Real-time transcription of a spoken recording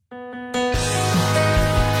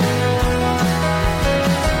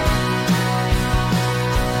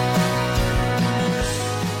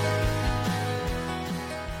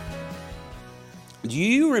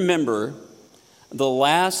you remember the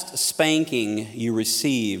last spanking you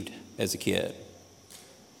received as a kid?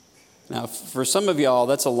 Now, for some of y'all,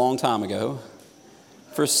 that's a long time ago.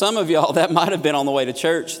 For some of y'all, that might have been on the way to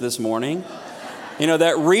church this morning. You know,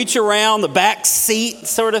 that reach around the back seat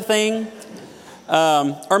sort of thing.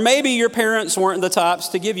 Or maybe your parents weren't the types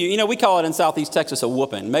to give you, we call it in Southeast Texas a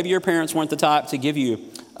whooping. Maybe your parents weren't the type to give you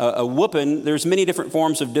a whooping. There's many different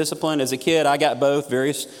forms of discipline. As a kid, I got both,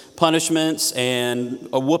 various punishments and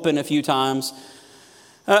a whooping a few times.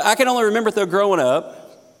 I can only remember, though, growing up,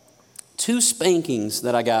 2 spankings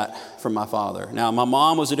that I got from my father. Now, my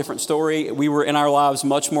mom was a different story. We were in our lives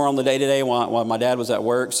much more on the day-to-day while my dad was at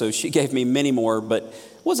work, so she gave me many more, but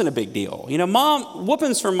it wasn't a big deal.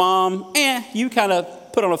 Whoopings for mom, you kind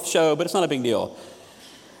of put on a show, but it's not a big deal.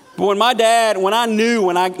 But when my dad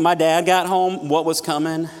got home what was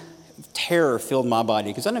coming, terror filled my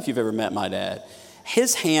body, because I don't know if you've ever met my dad.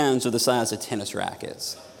 His hands are the size of tennis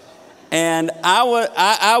rackets. And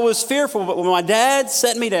I was fearful, but when my dad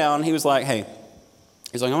set me down, he was like, I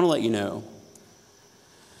want to let you know,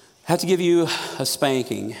 I have to give you a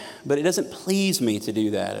spanking, but it doesn't please me to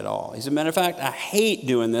do that at all. As a matter of fact, I hate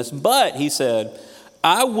doing this, but he said,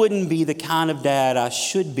 I wouldn't be the kind of dad I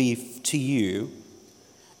should be to you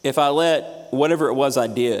if I let whatever it was I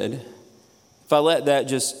did, if I let that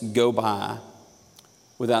just go by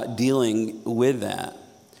without dealing with that.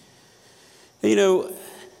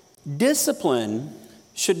 Discipline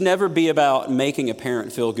should never be about making a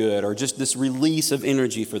parent feel good or just this release of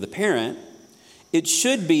energy for the parent. It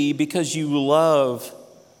should be because you love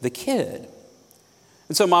the kid.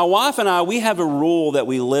 And so my wife and I, we have a rule that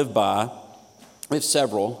we live by. We have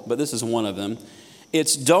several, but this is one of them.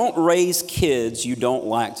 It's don't raise kids you don't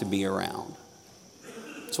like to be around.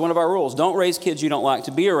 It's one of our rules. Don't raise kids you don't like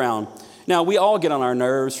to be around. Now, we all get on our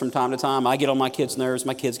nerves from time to time. I get on my kids' nerves.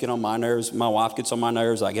 My kids get on my nerves. My wife gets on my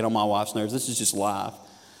nerves. I get on my wife's nerves. This is just life.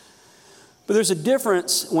 But there's a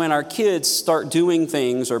difference when our kids start doing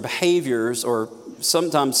things or behaviors or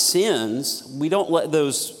sometimes sins. We don't let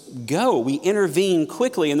those go. We intervene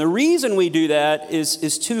quickly. And the reason we do that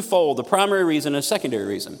is twofold. The primary reason and a secondary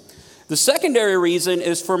reason. The secondary reason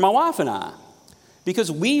is for my wife and I,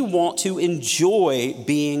 because we want to enjoy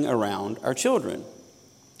being around our children.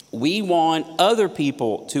 We want other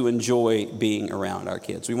people to enjoy being around our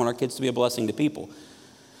kids. We want our kids to be a blessing to people.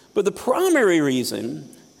 But the primary reason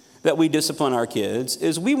that we discipline our kids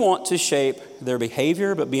is we want to shape their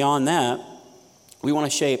behavior, but beyond that, we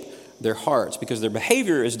want to shape their hearts because their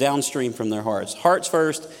behavior is downstream from their hearts. Hearts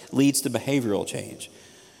first leads to behavioral change.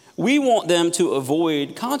 We want them to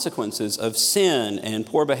avoid consequences of sin and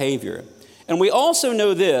poor behavior. And we also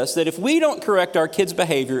know this, that if we don't correct our kids'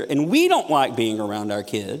 behavior and we don't like being around our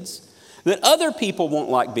kids, that other people won't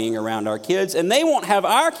like being around our kids and they won't have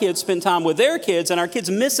our kids spend time with their kids and our kids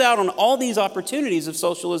miss out on all these opportunities of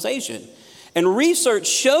socialization. And research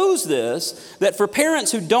shows this, that for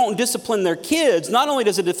parents who don't discipline their kids, not only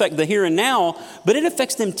does it affect the here and now, but it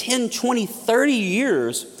affects them 10, 20, 30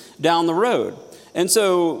 years down the road. And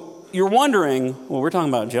so you're wondering, well, we're talking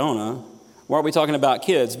about Jonah. Why are we talking about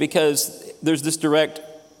kids? Because there's this direct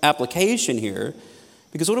application here.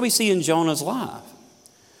 Because what do we see in Jonah's life?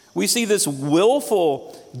 We see this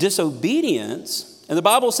willful disobedience. And the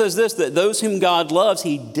Bible says this, that those whom God loves,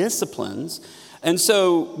 he disciplines. And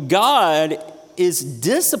so God is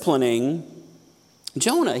disciplining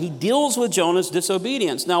Jonah. He deals with Jonah's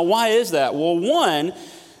disobedience. Now, why is that? Well, one,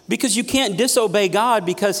 because you can't disobey God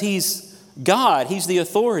because he's God. He's the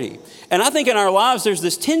authority. And I think in our lives there's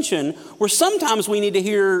this tension where sometimes we need to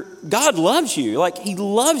hear God loves you. Like he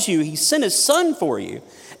loves you. He sent his son for you.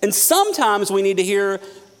 And sometimes we need to hear,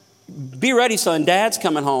 be ready, son. Dad's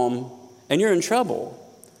coming home and you're in trouble.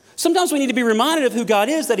 Sometimes we need to be reminded of who God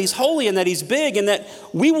is, that he's holy and that he's big and that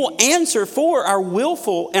we will answer for our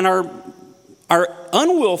willful and our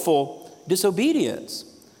unwillful disobedience.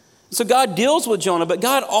 So God deals with Jonah, but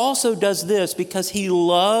God also does this because he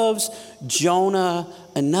loves Jonah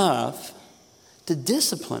enough to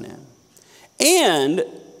discipline him. And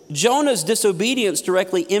Jonah's disobedience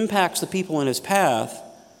directly impacts the people in his path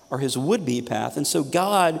or his would-be path. And so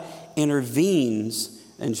God intervenes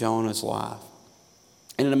in Jonah's life.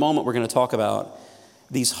 And in a moment, we're going to talk about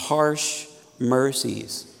these harsh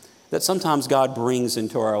mercies that sometimes God brings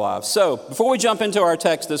into our lives. So before we jump into our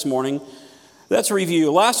text this morning, let's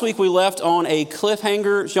review. Last week we left on a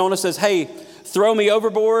cliffhanger. Jonah says, hey, throw me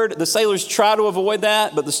overboard. The sailors try to avoid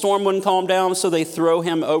that, but the storm wouldn't calm down, so they throw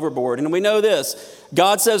him overboard. And we know this.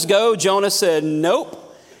 God says go. Jonah said nope.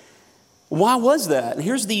 Why was that? And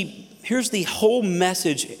here's the whole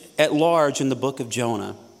message at large in the book of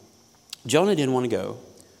Jonah. Jonah didn't want to go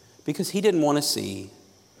because he didn't want to see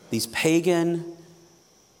these pagan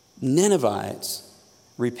Ninevites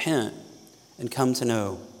repent and come to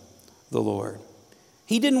know the Lord.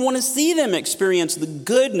 He didn't want to see them experience the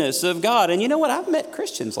goodness of God. And you know what? I've met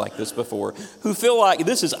Christians like this before who feel like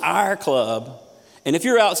this is our club. And if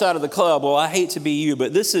you're outside of the club, well, I hate to be you,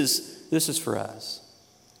 but this is for us.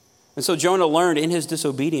 And so Jonah learned in his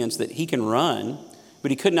disobedience that he can run,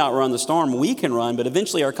 but he could not run the storm. We can run, but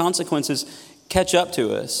eventually our consequences catch up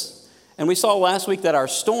to us. And we saw last week that our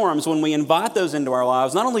storms, when we invite those into our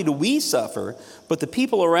lives, not only do we suffer, but the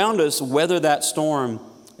people around us weather that storm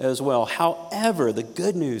as well. However, the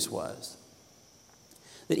good news was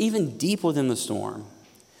that even deep within the storm,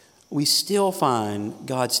 we still find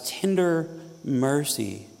God's tender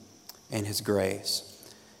mercy and his grace.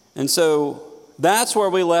 And so that's where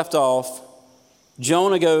we left off.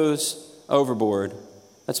 Jonah goes overboard.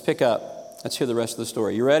 Let's pick up. Let's hear the rest of the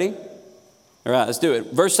story. You ready? All right, let's do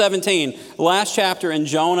it. Verse 17, last chapter in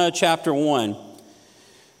Jonah chapter 1.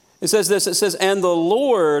 It says this, it says, "And the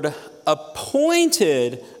Lord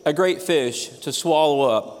appointed a great fish to swallow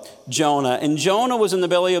up Jonah. And Jonah was in the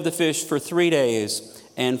belly of the fish for 3 days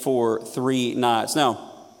and for 3 nights." Now,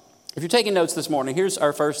 if you're taking notes this morning, here's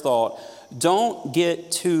our first thought. Don't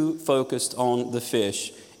get too focused on the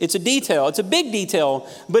fish. It's a detail. It's a big detail,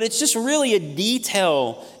 but it's just really a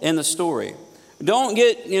detail in the story. Don't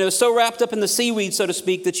get so wrapped up in the seaweed, so to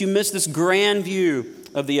speak, that you miss this grand view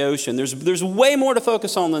of the ocean. There's way more to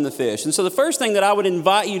focus on than the fish. And so the first thing that I would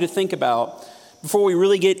invite you to think about before we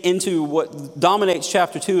really get into what dominates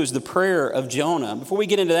chapter 2 is the prayer of Jonah. Before we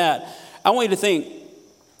get into that, I want you to think,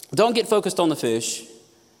 don't get focused on the fish.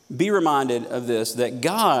 Be reminded of this, that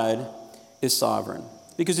God is sovereign.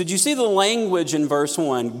 Because did you see the language in verse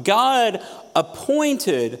 1? God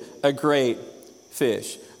appointed a great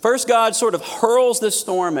fish. First, God sort of hurls this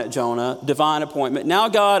storm at Jonah, divine appointment. Now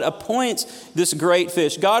God appoints this great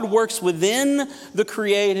fish. God works within the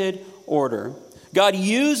created order. God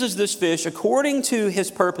uses this fish according to his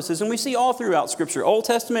purposes. And we see all throughout Scripture, Old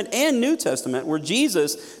Testament and New Testament, where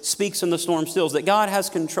Jesus speaks in the storm stills, that God has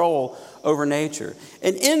control over nature.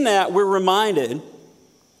 And in that, we're reminded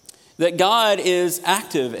that God is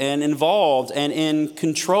active and involved and in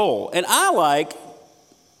control. And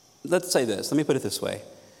let's say this, let me put it this way.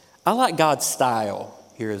 I like God's style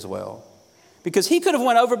here as well. Because he could have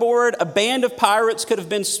went overboard, a band of pirates could have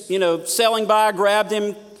been, sailing by, grabbed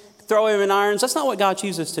him, throw him in irons. That's not what God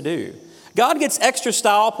chooses to do. God gets extra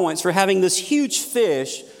style points for having this huge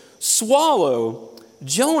fish swallow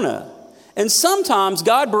Jonah. And sometimes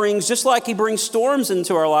God brings, just like he brings storms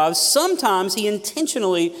into our lives, sometimes he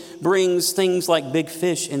intentionally brings things like big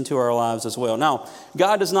fish into our lives as well. Now,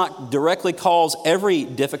 God does not directly cause every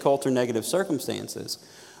difficult or negative circumstances,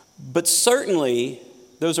 but certainly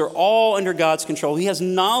those are all under God's control. He has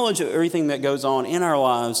knowledge of everything that goes on in our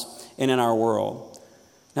lives and in our world.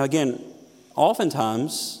 Now again,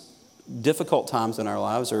 oftentimes, difficult times in our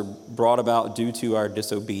lives are brought about due to our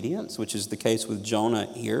disobedience, which is the case with Jonah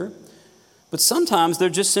here. But sometimes they're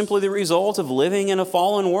just simply the result of living in a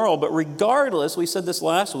fallen world. But regardless, we said this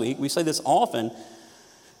last week, we say this often,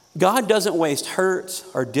 God doesn't waste hurt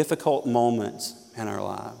or difficult moments in our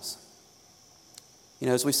lives.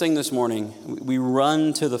 As we sing this morning, we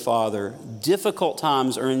run to the Father. Difficult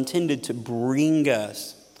times are intended to bring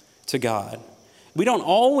us to God. We don't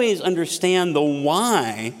always understand the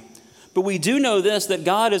why, but we do know this, that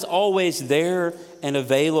God is always there and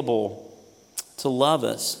available to love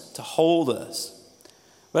us, to hold us.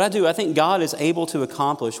 But I think God is able to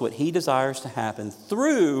accomplish what he desires to happen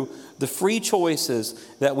through the free choices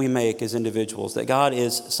that we make as individuals, that God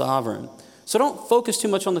is sovereign. So don't focus too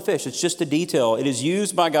much on the fish. It's just a detail. It is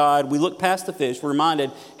used by God. We look past the fish. We're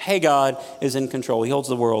reminded, hey, God is in control. He holds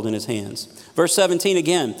the world in his hands. Verse 17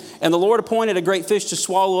 again. "And the Lord appointed a great fish to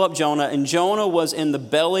swallow up Jonah, and Jonah was in the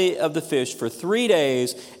belly of the fish for 3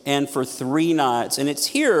 days and for 3 nights." And it's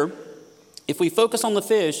here, if we focus on the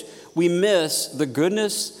fish, we miss the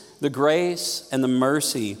goodness, the grace, and the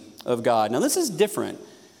mercy of God. Now this is different.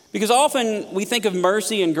 Because often we think of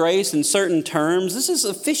mercy and grace in certain terms. This is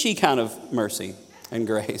a fishy kind of mercy and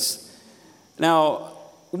grace. Now,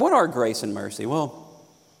 what are grace and mercy? Well,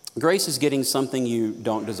 grace is getting something you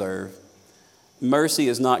don't deserve. Mercy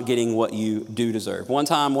is not getting what you do deserve. One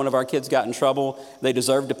time, one of our kids got in trouble. They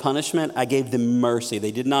deserved a punishment. I gave them mercy.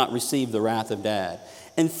 They did not receive the wrath of dad.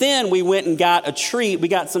 And then we went and got a treat. We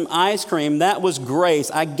got some ice cream. That was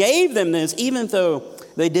grace. I gave them this even though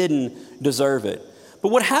they didn't deserve it.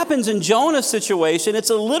 But what happens in Jonah's situation, it's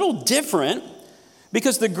a little different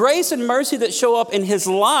because the grace and mercy that show up in his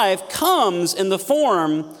life comes in the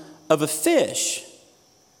form of a fish.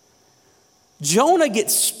 Jonah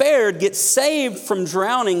gets spared, gets saved from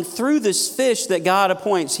drowning through this fish that God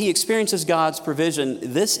appoints. He experiences God's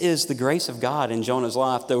provision. This is the grace of God in Jonah's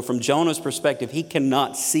life, though from Jonah's perspective, he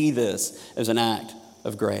cannot see this as an act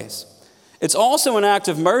of grace. It's also an act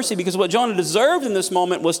of mercy because what Jonah deserved in this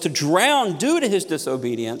moment was to drown due to his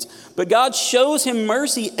disobedience, but God shows him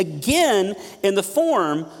mercy again in the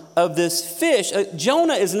form of this fish.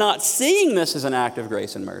 Jonah is not seeing this as an act of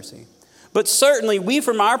grace and mercy. But certainly we,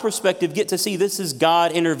 from our perspective, get to see this is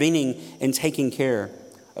God intervening and taking care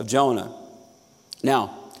of Jonah.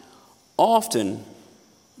 Now, often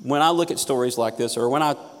when I look at stories like this, or when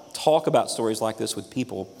I talk about stories like this with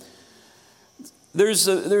people, there's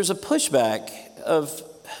a pushback of,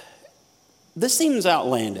 this seems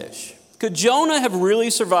outlandish. Could Jonah have really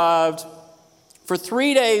survived for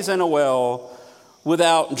 3 days in a well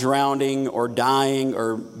without drowning or dying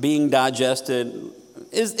or being digested?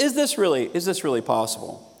 Is this really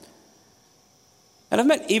possible? And I've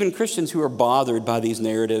met even Christians who are bothered by these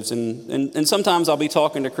narratives. And sometimes I'll be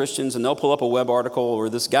talking to Christians and they'll pull up a web article where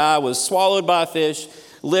this guy was swallowed by a fish,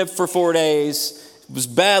 lived for 4 days, was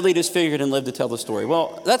badly disfigured, and lived to tell the story.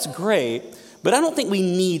 Well, that's great, but I don't think we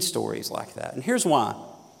need stories like that. And here's why.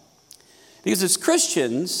 Because as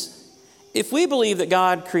Christians, if we believe that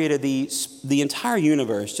God created the entire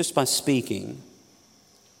universe just by speaking,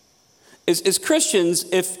 as Christians,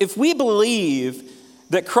 if we believe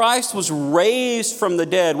that Christ was raised from the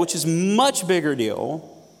dead, which is a much bigger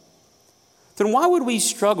deal, then why would we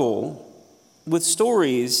struggle with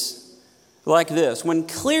stories like this when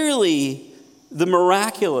clearly the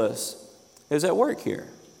miraculous is at work here?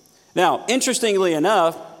 Now, interestingly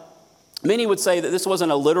enough, many would say that this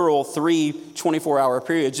wasn't a literal 3 24-hour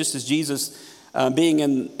periods, just as Jesus being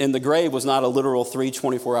in the grave was not a literal 3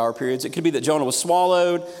 24-hour periods. It could be that Jonah was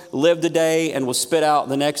swallowed, lived a day, and was spit out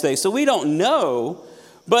the next day. So we don't know,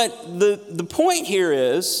 but the point here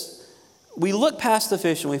is we look past the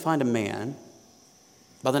fish and we find a man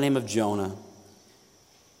by the name of Jonah.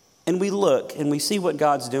 And we look and we see what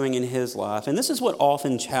God's doing in his life. And this is what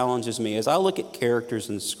often challenges me as I look at characters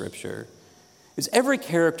in Scripture. Is every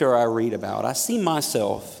character I read about, I see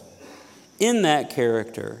myself in that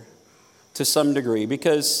character to some degree.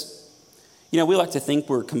 Because, we like to think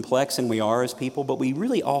we're complex, and we are as people, but we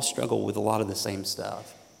really all struggle with a lot of the same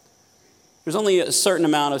stuff. There's only a certain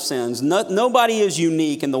amount of sins. Nobody is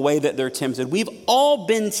unique in the way that they're tempted. We've all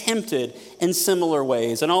been tempted in similar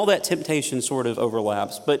ways, and all that temptation sort of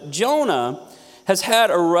overlaps. But Jonah has had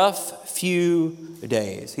a rough few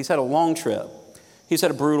days. He's had a long trip. He's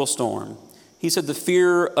had a brutal storm. He's had the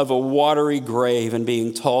fear of a watery grave and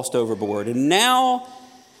being tossed overboard. And now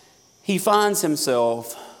he finds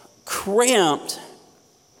himself cramped,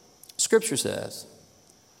 Scripture says,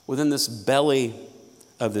 within this belly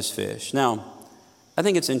of this fish. Now, I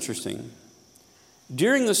think it's interesting.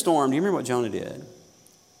 During the storm, do you remember what Jonah did?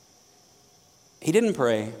 He didn't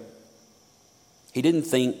pray. He didn't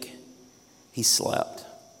think. He slept.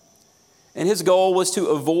 And his goal was to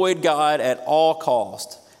avoid God at all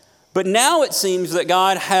cost. But now it seems that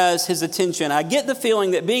God has his attention. I get the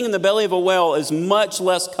feeling that being in the belly of a whale is much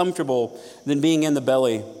less comfortable than being in the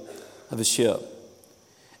belly of a ship.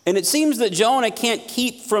 And it seems that Jonah can't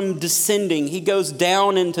keep from descending. He goes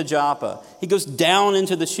down into Joppa. He goes down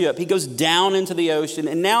into the ship. He goes down into the ocean.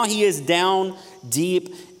 And now he is down deep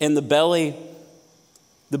in the belly,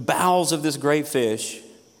 the bowels of this great fish.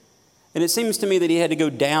 And it seems to me that he had to go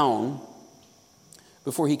down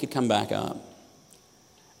before he could come back up.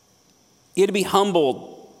 He had to be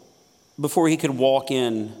humbled before he could walk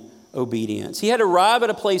in obedience. He had to arrive at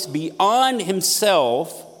a place beyond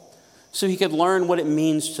himself so he could learn what it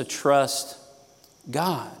means to trust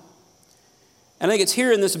God. And I think it's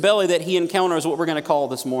here in this belly that he encounters what we're going to call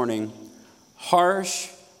this morning harsh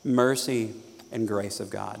mercy and grace of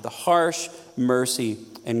God. The harsh mercy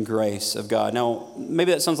and grace of God. Now,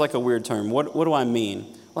 maybe that sounds like a weird term. What do I mean?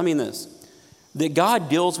 Well, I mean this. That God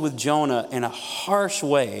deals with Jonah in a harsh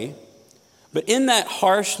way, but in that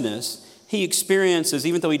harshness, he experiences,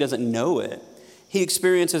 even though he doesn't know it, he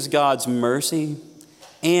experiences God's mercy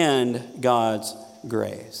and God's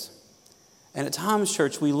grace. And at times,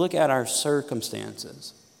 church, we look at our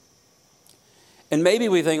circumstances. And maybe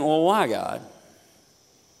we think, well, why, God?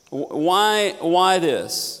 Why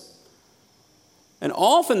this? And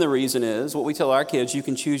often the reason is, what we tell our kids, you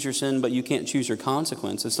can choose your sin, but you can't choose your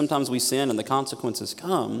consequences. Sometimes we sin and the consequences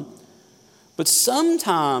come. But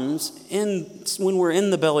sometimes when we're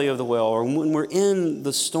in the belly of the whale or when we're in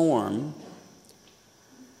the storm,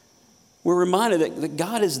 we're reminded that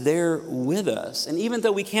God is there with us. And even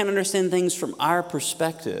though we can't understand things from our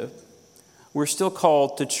perspective, we're still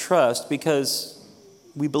called to trust because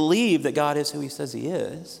we believe that God is who he says he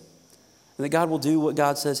is, and that God will do what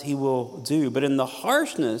God says he will do. But in the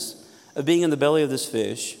harshness of being in the belly of this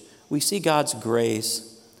fish, we see God's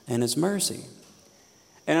grace and his mercy.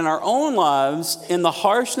 And in our own lives, in the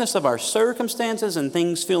harshness of our circumstances and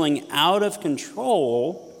things feeling out of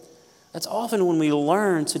control, that's often when we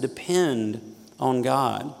learn to depend on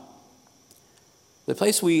God. The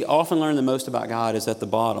place we often learn the most about God is at the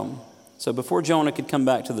bottom. So before Jonah could come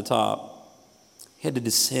back to the top, he had to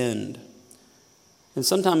descend. And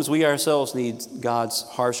sometimes we ourselves need God's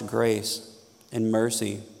harsh grace and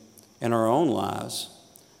mercy in our own lives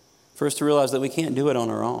for us to realize that we can't do it on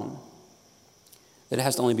our own, that it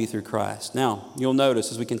has to only be through Christ. Now, you'll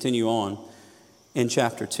notice as we continue on in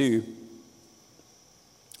chapter 2,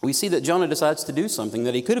 we see that Jonah decides to do something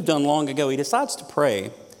that he could have done long ago. He decides to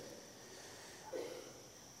pray.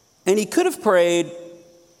 And he could have prayed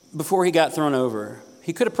before he got thrown over.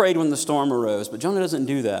 He could have prayed when the storm arose, but Jonah doesn't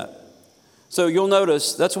do that. So you'll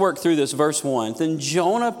notice, let's work through this, verse 1. Then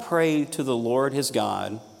Jonah prayed to the Lord his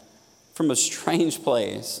God from a strange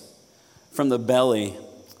place, from the belly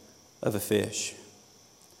of a fish.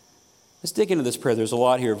 Let's dig into this prayer. There's a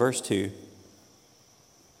lot here. Verse 2.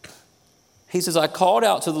 He says, I called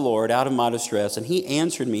out to the Lord out of my distress, and he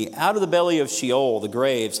answered me. Out of the belly of Sheol, the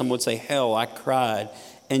grave, some would say hell, I cried,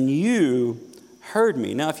 and you heard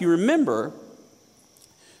me. Now, if you remember,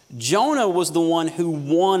 Jonah was the one who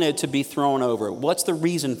wanted to be thrown over. What's the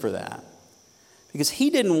reason for that? Because he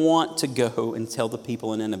didn't want to go and tell the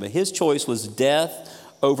people in Nineveh. His choice was death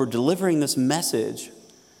over delivering this message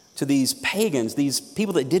to these pagans, these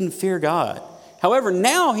people that didn't fear God. However,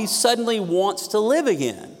 now he suddenly wants to live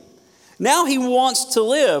again. Now he wants to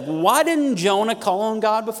live. Why didn't Jonah call on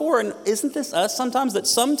God before? And isn't this us sometimes, that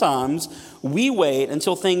sometimes we wait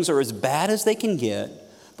until things are as bad as they can get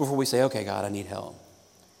before we say, okay, God, I need help.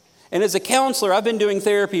 And as a counselor, I've been doing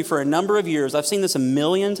therapy for a number of years. I've seen this a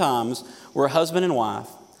million times where a husband and wife,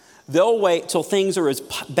 they'll wait till things are as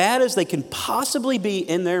bad as they can possibly be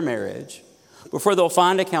in their marriage before they'll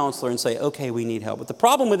find a counselor and say, okay, we need help. But the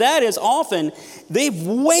problem with that is often they've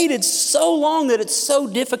waited so long that it's so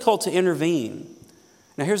difficult to intervene.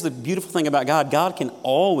 Now, here's the beautiful thing about God. God can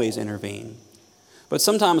always intervene. But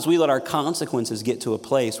sometimes we let our consequences get to a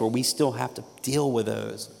place where we still have to deal with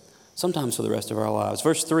those, sometimes for the rest of our lives.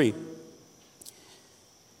 Verse 3.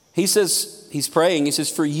 He says, he's praying, he says,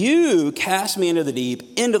 for you cast me into the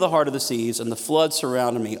deep, into the heart of the seas, and the flood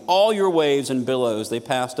surrounded me. All your waves and billows, they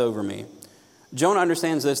passed over me. Jonah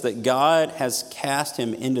understands this, that God has cast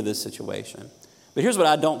him into this situation. But here's what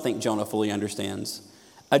I don't think Jonah fully understands.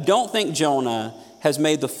 I don't think Jonah has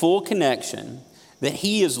made the full connection that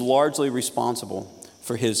he is largely responsible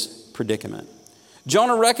for his predicament.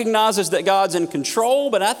 Jonah recognizes that God's in control,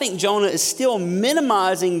 but I think Jonah is still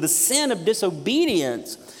minimizing the sin of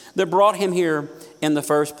disobedience that brought him here in the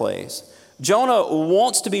first place. Jonah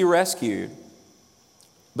wants to be rescued,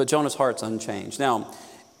 but Jonah's heart's unchanged. Now,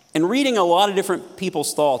 in reading a lot of different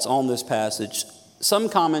people's thoughts on this passage, some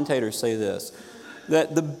commentators say this,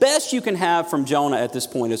 that the best you can have from Jonah at this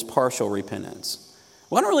point is partial repentance.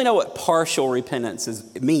 Well, I don't really know what partial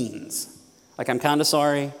repentance means. Like, I'm kind of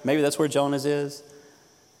sorry. Maybe that's where Jonah's is.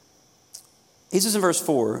 He says in verse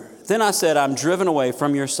 4, then I said, I'm driven away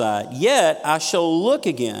from your sight, yet I shall look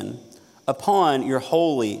again upon your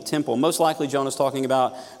holy temple. Most likely Jonah's talking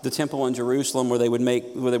about the temple in Jerusalem where they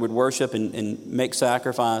would worship and make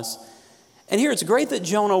sacrifice. And here it's great that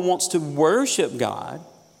Jonah wants to worship God,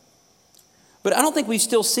 but I don't think we've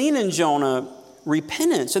still seen in Jonah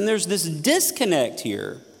repentance. And there's this disconnect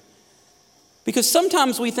here, because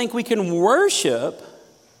sometimes we think we can worship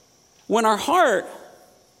when our heart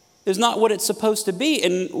is not what it's supposed to be.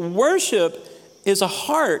 And worship is a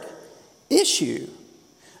heart issue.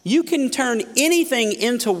 You can turn anything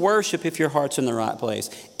into worship if your heart's in the right place.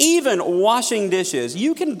 Even washing dishes.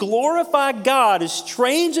 You can glorify God, as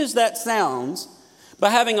strange as that sounds,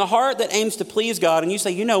 by having a heart that aims to please God. And you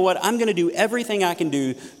say, you know what? I'm going to do everything I can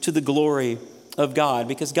do to the glory of God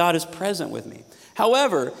because God is present with me.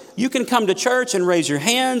 However, you can come to church and raise your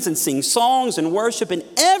hands and sing songs and worship and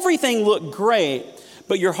everything look great,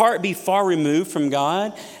 but your heart be far removed from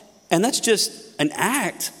God. And that's just an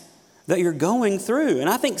act that you're going through. And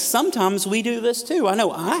I think sometimes we do this too. I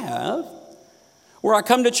know I have. Where I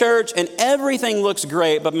come to church and everything looks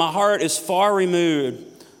great, but my heart is far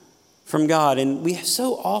removed from God. And we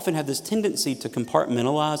so often have this tendency to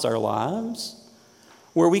compartmentalize our lives,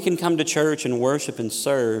 where we can come to church and worship and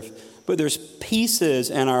serve, but there's pieces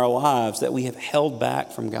in our lives that we have held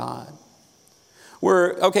back from God.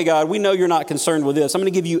 Where, okay, God, we know you're not concerned with this. I'm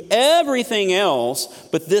going to give you everything else,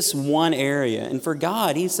 but this one area. And for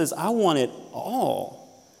God, he says, I want it all.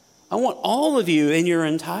 I want all of you in your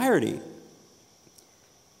entirety.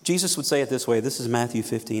 Jesus would say it this way. This is Matthew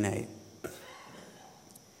 15:8.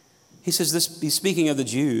 He says this, he's speaking of the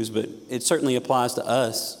Jews, but it certainly applies to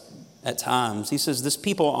us at times. He says, this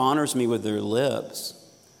people honors me with their lips,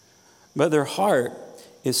 but their heart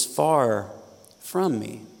is far from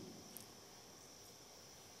me.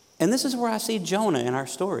 And this is where I see Jonah in our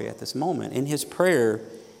story at this moment. In his prayer,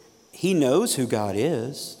 he knows who God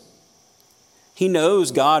is. He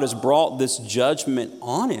knows God has brought this judgment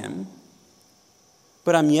on him.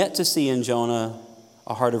 But I'm yet to see in Jonah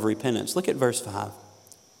a heart of repentance. Look at verse 5.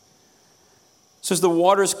 It says, the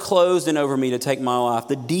waters closed in over me to take my life.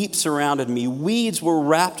 The deep surrounded me. Weeds were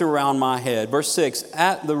wrapped around my head. Verse 6,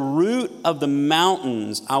 at the root of the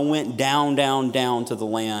mountains, I went down, down, down to the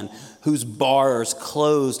land, whose bars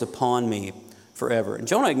closed upon me forever. And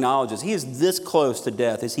Jonah acknowledges he is this close to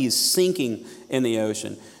death as he is sinking in the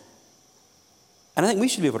ocean. And I think we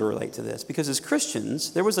should be able to relate to this because as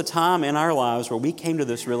Christians, there was a time in our lives where we came to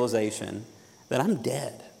this realization that I'm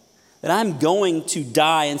dead, that I'm going to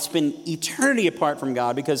die and spend eternity apart from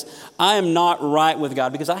God because I am not right with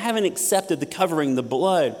God, because I haven't accepted the covering, the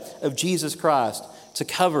blood of Jesus Christ to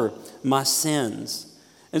cover my sins.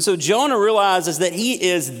 And so Jonah realizes that he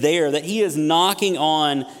is there, that he is knocking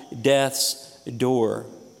on death's door.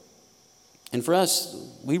 And for us,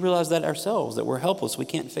 we realize that ourselves, that we're helpless. We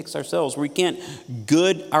can't fix ourselves. We can't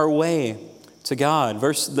good our way to God.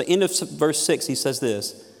 The end of verse 6, he says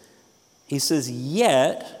this. He says,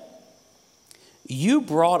 yet you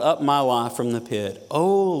brought up my life from the pit,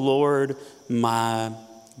 O Lord, my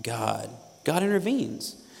God. God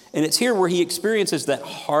intervenes. And it's here where he experiences that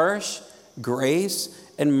harsh grace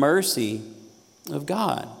and mercy of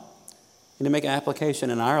God. And to make an application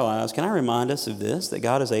in our lives, can I remind us of this, that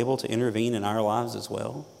God is able to intervene in our lives as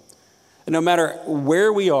well? And no matter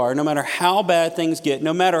where we are, no matter how bad things get,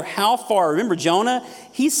 no matter how far, remember Jonah,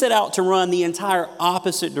 he set out to run the entire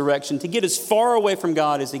opposite direction, to get as far away from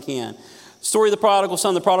God as he can. Story of the prodigal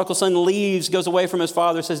son leaves, goes away from his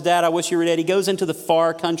father, says, Dad, I wish you were dead. He goes into the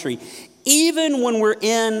far country. Even when we're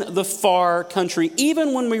in the far country,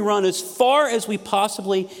 even when we run as far as we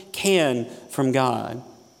possibly can from God,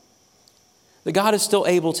 that God is still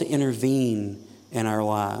able to intervene in our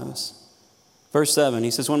lives. Verse 7,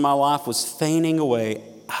 he says, when my life was fainting away,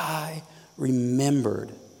 I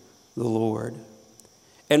remembered the Lord.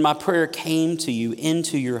 And my prayer came to you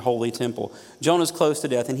into your holy temple. Jonah's close to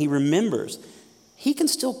death, and he remembers. He can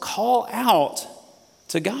still call out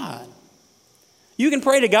to God. You can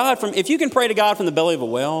pray to God if you can pray to God from the belly of a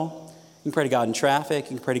well, you can pray to God in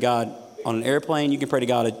traffic, you can pray to God on an airplane, you can pray to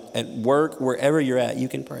God at work, wherever you're at, you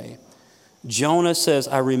can pray. Jonah says,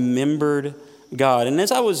 I remembered God. And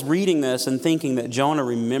as I was reading this and thinking that Jonah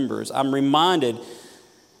remembers, I'm reminded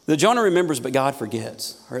that Jonah remembers, but God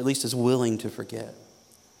forgets, or at least is willing to forget.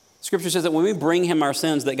 Scripture says that when we bring him our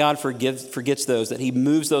sins, that God forgets those, that he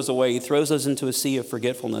moves those away, he throws those into a sea of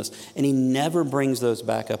forgetfulness, and he never brings those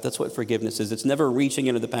back up. That's what forgiveness is. It's never reaching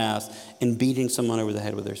into the past and beating someone over the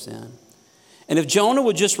head with their sin. And if Jonah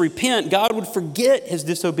would just repent, God would forget his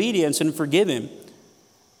disobedience and forgive him.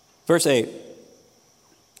 Verse 8,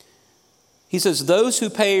 he says, those who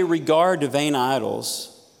pay regard to vain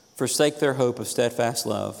idols forsake their hope of steadfast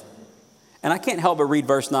love. And I can't help but read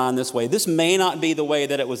verse 9 this way. This may not be the way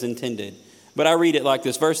that it was intended, but I read it like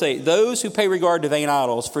this. Verse 8, those who pay regard to vain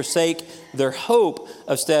idols forsake their hope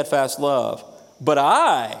of steadfast love. But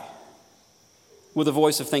I, with a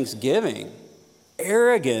voice of thanksgiving,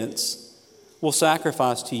 arrogance, will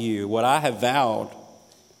sacrifice to you what I have vowed,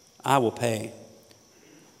 I will pay.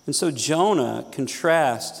 And so Jonah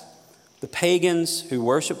contrasts the pagans who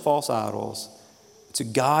worship false idols to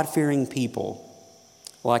God-fearing people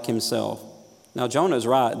like himself. Now, Jonah is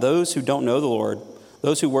right. Those who don't know the Lord,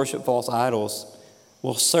 those who worship false idols,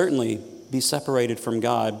 will certainly be separated from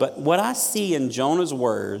God. But what I see in Jonah's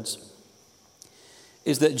words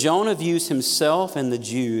is that Jonah views himself and the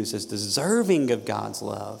Jews as deserving of God's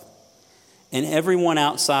love. And everyone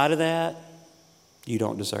outside of that, you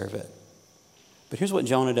don't deserve it. But here's what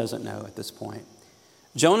Jonah doesn't know at this point.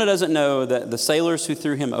 Jonah doesn't know that the sailors who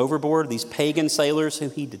threw him overboard, these pagan sailors who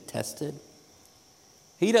he detested,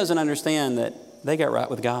 he doesn't understand that they got right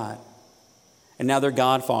with God. And now they're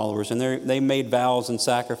God followers, and they made vows and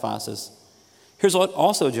sacrifices. Here's what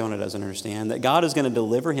also Jonah doesn't understand, that God is going to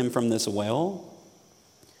deliver him from this well,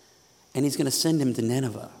 and he's going to send him to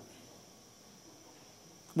Nineveh.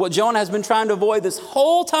 What Jonah has been trying to avoid this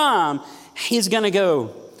whole time, he's going to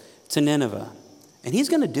go to Nineveh. And he's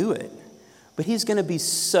going to do it. But he's going to be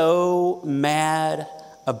so mad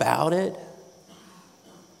about it.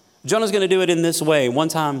 Jonah's going to do it in this way. One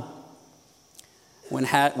time, When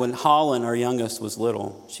Holland, our youngest, was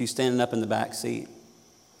little, she's standing up in the back seat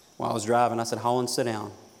while I was driving. I said, Holland, sit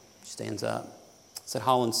down. She stands up. I said,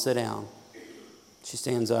 Holland, sit down. She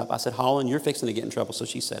stands up. I said, Holland, you're fixing to get in trouble, so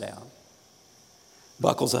she sat down.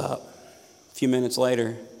 Buckles up. A few minutes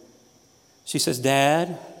later, she says,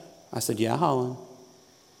 Dad? I said, yeah, Holland.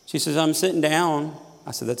 She says, I'm sitting down.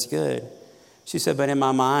 I said, that's good. She said, but in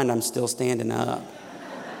my mind, I'm still standing up.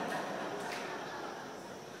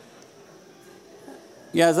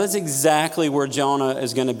 Yeah, that's exactly where Jonah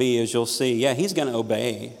is going to be, as you'll see. Yeah, he's going to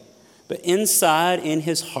obey. But inside, in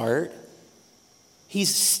his heart,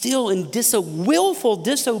 he's still in willful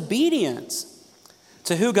disobedience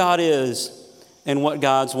to who God is and what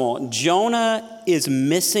God's want. Jonah is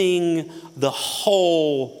missing the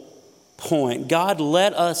whole point. God,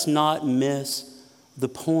 let us not miss the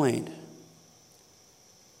point.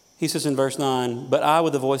 He says in verse 9, but I,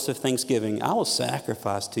 with the voice of thanksgiving, I will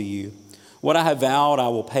sacrifice to you. What I have vowed, I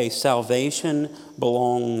will pay. Salvation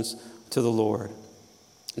belongs to the Lord.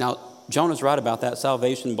 Now, Jonah's right about that.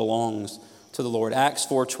 Salvation belongs to the Lord. Acts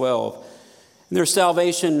 4:12. There's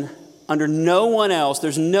salvation under no one else.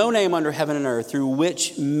 There's no name under heaven and earth through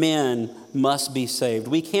which men must be saved.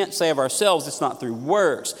 We can't save ourselves. It's not through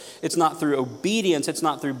works. It's not through obedience. It's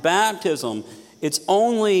not through baptism. It's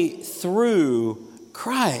only through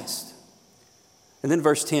Christ. And then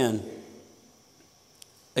verse 10.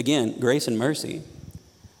 Again, grace and mercy.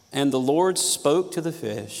 And the Lord spoke to the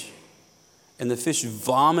fish, and the fish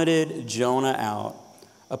vomited Jonah out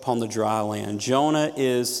upon the dry land. Jonah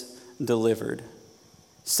is delivered,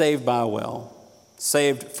 saved by a well,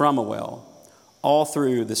 saved from a well, all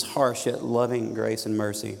through this harsh yet loving grace and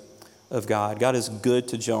mercy of God. God is good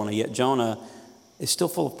to Jonah, yet Jonah is still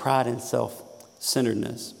full of pride and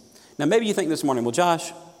self-centeredness. Now, maybe you think this morning, well,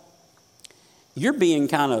 Josh, you're being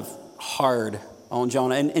kind of hard on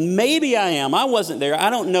Jonah. And maybe I am. I wasn't there. I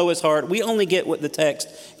don't know his heart. We only get what the text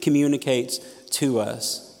communicates to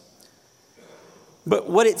us. But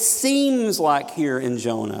what it seems like here in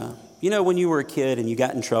Jonah, you know, when you were a kid and you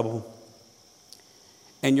got in trouble,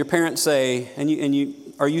 and your parents say,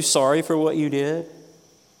 are you sorry for what you did?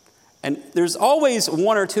 And there's always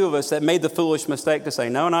one or two of us that made the foolish mistake to say,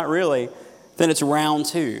 no, not really. Then it's round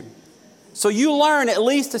two. So you learn at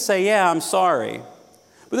least to say, yeah, I'm sorry.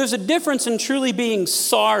 But there's a difference in truly being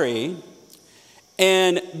sorry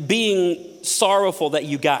and being sorrowful that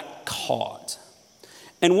you got caught.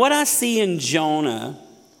 And what I see in Jonah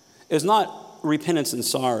is not repentance and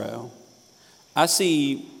sorrow. I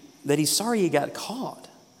see that he's sorry he got caught,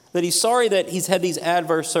 that he's sorry that he's had these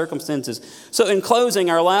adverse circumstances. So in closing,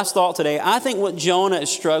 our last thought today, I think what Jonah is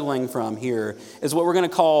struggling from here is what we're going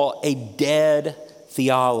to call a dead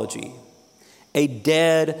theology. A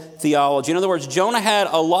dead theology. In other words, Jonah had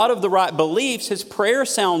a lot of the right beliefs. His prayer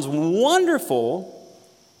sounds wonderful,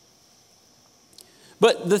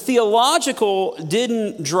 but the theological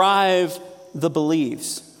didn't drive the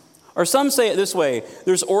beliefs. Or some say it this way,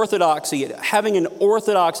 there's orthodoxy, having an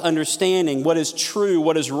orthodox understanding what is true,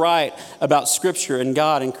 what is right about Scripture and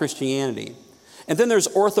God and Christianity. And then there's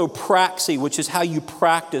orthopraxy, which is how you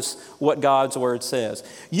practice what God's Word says.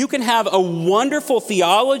 You can have a wonderful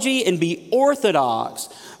theology and be orthodox,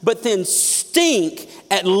 but then stink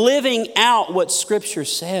at living out what Scripture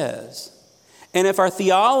says. And if our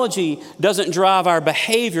theology doesn't drive our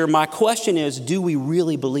behavior, my question is, do we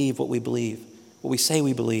really believe, what we say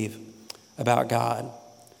we believe about God?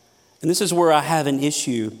 And this is where I have an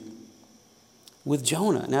issue with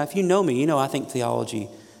Jonah. Now, if you know me, you know I think theology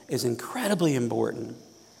is incredibly important.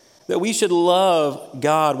 That we should love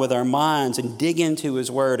God with our minds and dig into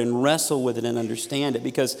His Word and wrestle with it and understand it,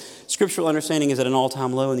 because scriptural understanding is at an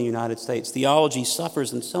all-time low in the United States. Theology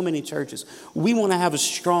suffers in so many churches. We want to have a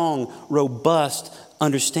strong, robust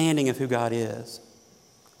understanding of who God is.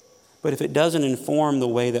 But if it doesn't inform the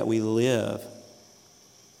way that we live,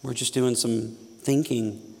 we're just doing some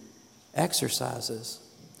thinking exercises.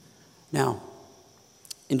 Now,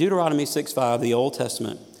 in Deuteronomy 6:5, the Old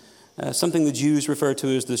Testament, something the Jews refer to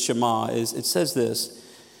as the Shema, it says this: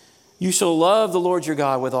 you shall love the Lord your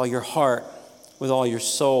God with all your heart, with all your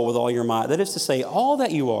soul, with all your might. That is to say, all that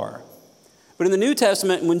you are. But in the New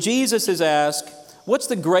Testament, when Jesus is asked, what's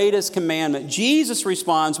the greatest commandment? Jesus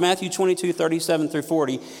responds, Matthew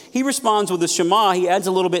 22:37-40. He responds with the Shema. He adds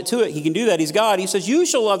a little bit to it. He can do that. He's God. He says, you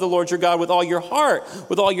shall love the Lord your God with all your heart,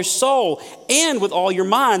 with all your soul, and with all your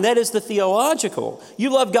mind. That is the theological.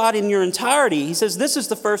 You love God in your entirety. He says, this is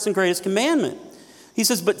the first and greatest commandment. He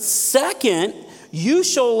says, but second, you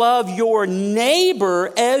shall love your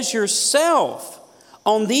neighbor as yourself.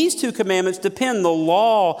 On these two commandments depend the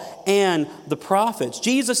law and the prophets.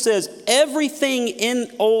 Jesus says everything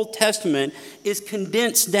in Old Testament is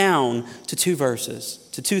condensed down to 2 verses,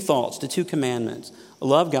 to 2 thoughts, to 2 commandments.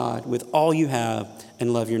 Love God with all you have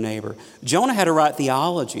and love your neighbor. Jonah had to write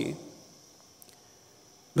theology,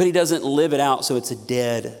 but he doesn't live it out, so it's a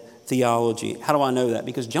dead theology. How do I know that?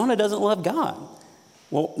 Because Jonah doesn't love God.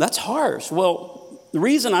 Well, that's harsh. Well, the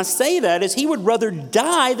reason I say that is he would rather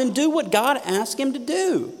die than do what God asked him to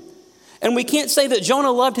do. And we can't say that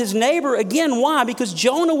Jonah loved his neighbor. Again, why? Because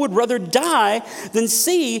Jonah would rather die than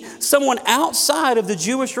see someone outside of the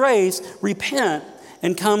Jewish race repent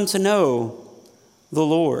and come to know the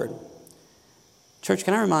Lord. Church,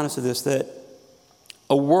 can I remind us of this, that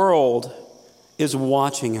a world is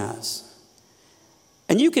watching us.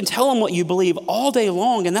 And you can tell them what you believe all day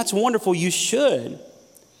long, and that's wonderful. You should.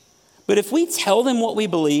 But if we tell them what we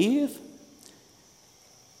believe,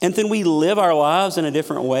 and then we live our lives in a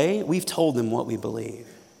different way, we've told them what we believe.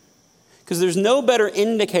 Because there's no better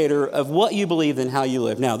indicator of what you believe than how you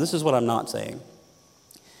live. Now, this is what I'm not saying.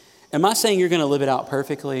 Am I saying you're going to live it out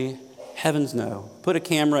perfectly? Heavens no. Put a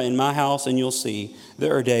camera in my house and you'll see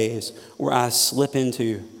there are days where I slip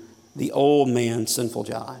into the old man sinful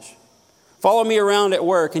Josh. Follow me around at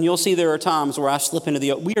work and you'll see there are times where I slip into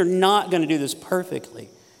the old. We are not going to do this perfectly.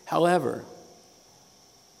 However,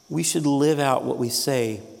 we should live out what we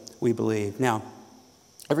say we believe. Now,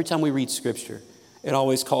 every time we read Scripture, it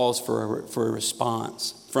always calls for a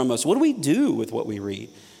response from us. What do we do with what we read?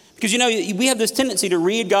 Because, we have this tendency to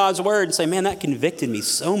read God's word and say, man, that convicted me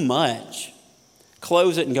so much.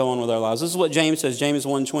 Close it and go on with our lives. This is what James says, James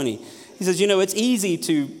 1:20. He says, it's easy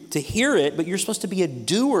to hear it, but you're supposed to be a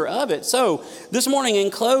doer of it. So this morning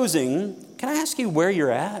in closing, can I ask you where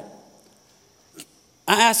you're at?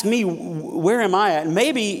 I ask me, where am I at? And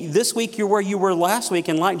maybe this week you're where you were last week,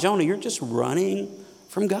 and like Jonah, you're just running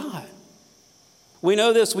from God. We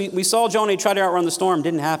know this. We saw Jonah try to outrun the storm.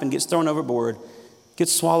 Didn't happen. Gets thrown overboard.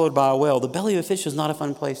 Gets swallowed by a whale. The belly of a fish is not a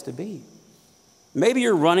fun place to be. Maybe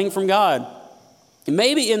you're running from God.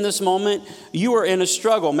 Maybe in this moment you are in a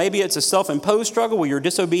struggle. Maybe it's a self-imposed struggle where your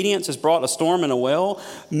disobedience has brought a storm and a whale.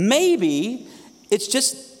 Maybe it's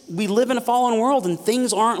just we live in a fallen world and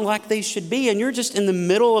things aren't like they should be, and you're just in the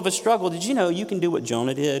middle of a struggle. Did you know you can do what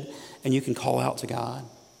Jonah did and you can call out to God?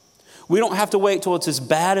 We don't have to wait till it's as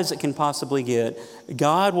bad as it can possibly get.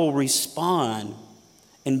 God will respond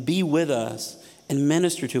and be with us and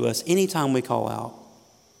minister to us anytime we call out.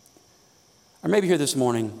 Or maybe here this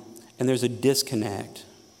morning and there's a disconnect.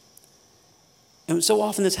 And so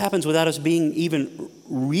often this happens without us being even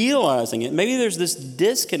realizing it. Maybe there's this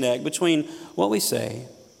disconnect between what we say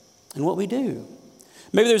and what we do.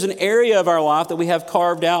 Maybe there's an area of our life that we have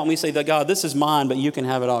carved out and we say that, God, this is mine, but you can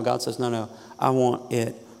have it all. God says, no, I want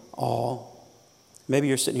it all. Maybe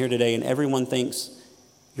you're sitting here today and everyone thinks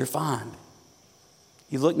you're fine.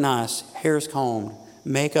 You look nice, hair's combed,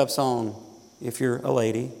 makeup's on if you're a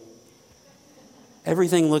lady.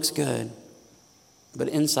 Everything looks good. But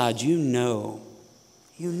inside you know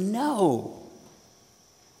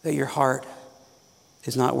that your heart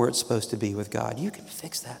is not where it's supposed to be with God. You can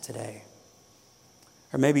fix that today.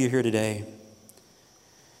 Or maybe you're here today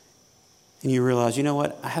and you realize, you know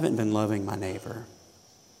what? I haven't been loving my neighbor.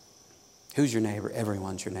 Who's your neighbor?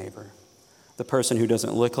 Everyone's your neighbor. The person who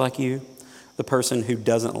doesn't look like you, the person who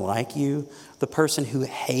doesn't like you, the person who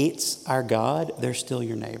hates our God, they're still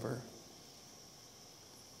your neighbor.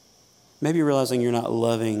 Maybe you're realizing you're not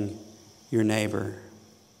loving your neighbor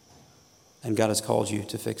and God has called you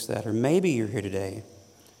to fix that. Or maybe you're here today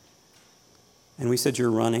and we said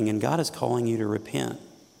you're running and God is calling you to repent.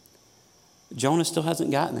 Jonah still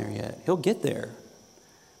hasn't gotten there yet. He'll get there,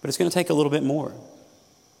 but it's going to take a little bit more.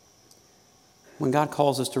 When God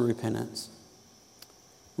calls us to repentance,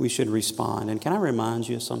 we should respond. And can I remind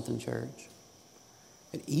you of something, church?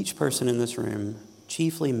 That each person in this room,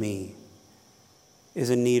 chiefly me, is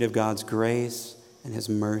in need of God's grace and His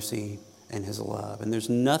mercy and His love. And there's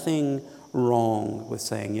nothing wrong with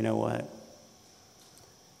saying, you know what?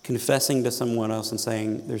 Confessing to someone else and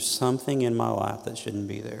saying, there's something in my life that shouldn't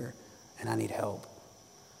be there and I need help.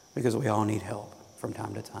 Because we all need help from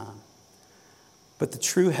time to time. But the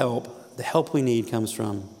true help, the help we need, comes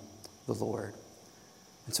from the Lord.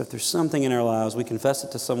 And so if there's something in our lives, we confess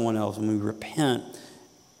it to someone else and we repent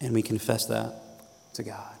and we confess that to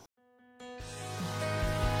God.